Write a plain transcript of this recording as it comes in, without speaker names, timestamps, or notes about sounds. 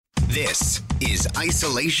This is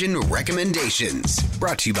Isolation Recommendations,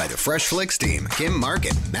 brought to you by the Fresh Flicks team, Kim, Mark,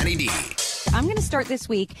 and Matty D. I'm going to start this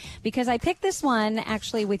week because I picked this one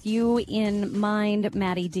actually with you in mind,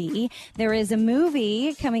 Matty D. There is a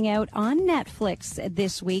movie coming out on Netflix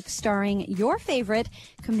this week starring your favorite,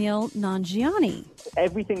 Camille Nanjiani.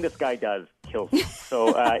 Everything this guy does kills me. So,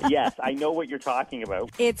 yes, I know what you're talking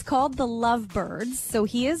about. It's called The Lovebirds. So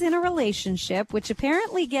he is in a relationship, which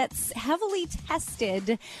apparently gets heavily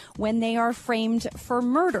tested when they are framed for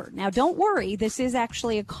murder. Now, don't worry. This is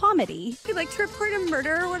actually a comedy. You'd like to report a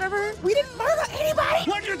murder or whatever? We didn't murder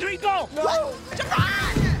anybody! 1, 2, 3, go! No!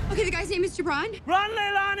 Jabron! Okay, the guy's name is Jabron. Run,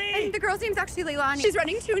 Leilani! And the girl's name's actually Leilani. She's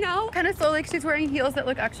running too now. Kind of slow, like she's wearing heels that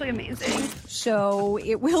look actually amazing. So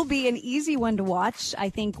it will be an easy one to watch. I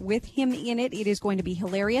think with him in it, it is going to be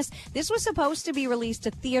hilarious. This was supposed to be released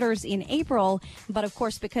to theaters in April, but of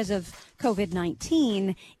course, because of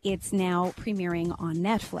COVID-19, it's now premiering on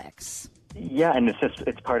Netflix. Yeah, and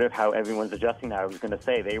it's part of how everyone's adjusting now. I was going to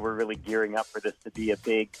say they were really gearing up for this to be a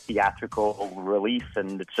big theatrical release,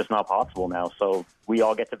 and it's just not possible now. So we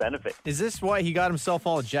all get to benefit. Is this why he got himself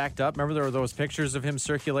all jacked up? Remember there were those pictures of him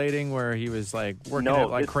circulating where he was like working it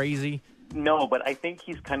like crazy? No, but I think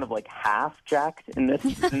he's kind of like half jacked in this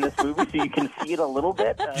movie, so you can see it a little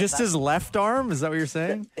bit. Just his left arm? Is that what you're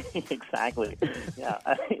saying? Exactly. Yeah,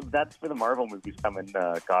 that's for the Marvel movies coming.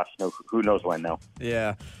 Who knows when now?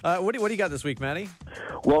 Yeah. What do you got this week, Matty?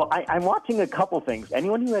 Well, I'm watching a couple things.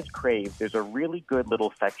 Anyone who has Crave, there's a really good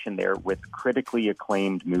little section there with critically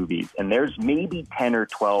acclaimed movies, and there's maybe 10 or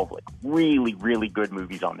 12 like really, really good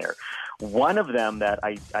movies on there. One of them that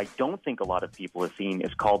I don't think a lot of people have seen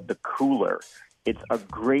is called The Cooler. It's a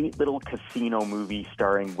great little casino movie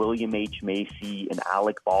starring William H. Macy and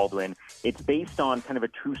Alec Baldwin. It's based on kind of a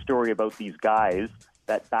true story about these guys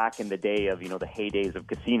that back in the day of, the heydays of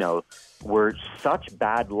casinos were such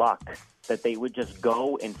bad luck that they would just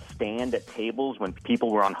go and stand at tables when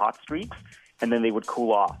people were on hot streaks, and then they would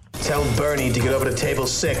cool off. Tell Bernie to get over to table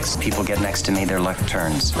 6. People get next to me, their luck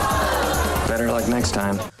turns. Better luck next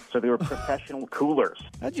time. So they were professional coolers.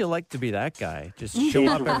 How'd you like to be that guy? Just show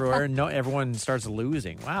up everywhere and everyone starts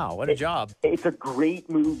losing. Wow, what a job. It's a great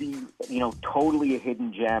movie, totally a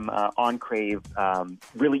hidden gem on Crave.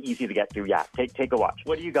 Really easy to get through. Yeah, take a watch.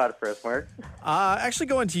 What do you got for us, Mark? Actually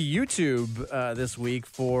going to YouTube this week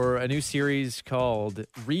for a new series called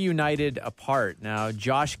Reunited Apart. Now,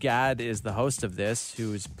 Josh Gad is the host of this,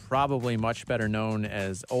 who's probably much better known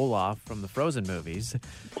as Olaf from the Frozen movies.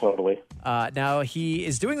 Totally. Now, he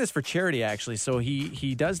is doing this for charity, actually. So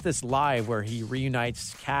he does this live where he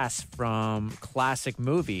reunites casts from classic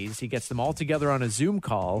movies. He gets them all together on a Zoom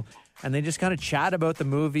call, and they just kind of chat about the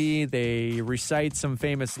movie. They recite some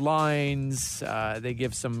famous lines. They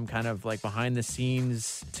give some kind of like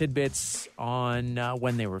behind-the-scenes tidbits on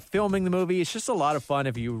when they were filming the movie. It's just a lot of fun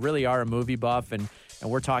if you really are a movie buff. And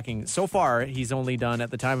we're talking, so far, he's only done, at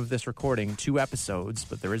the time of this recording, 2 episodes,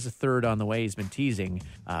 but there is a third on the way he's been teasing.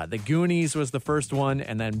 The Goonies was the first one,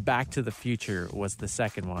 and then Back to the Future was the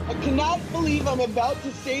second one. I cannot believe I'm about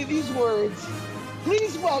to say these words.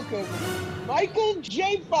 Please welcome Michael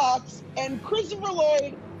J. Fox and Christopher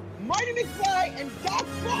Lloyd, Marty McFly, and Doc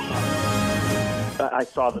Brown. I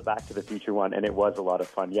saw the Back to the Future one, and it was a lot of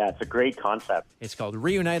fun. Yeah, it's a great concept. It's called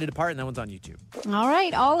Reunited Apart, and that one's on YouTube. All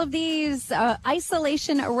right, all of these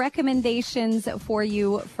isolation recommendations for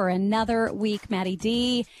you for another week, Matty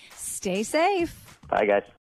D. Stay safe. Bye, guys.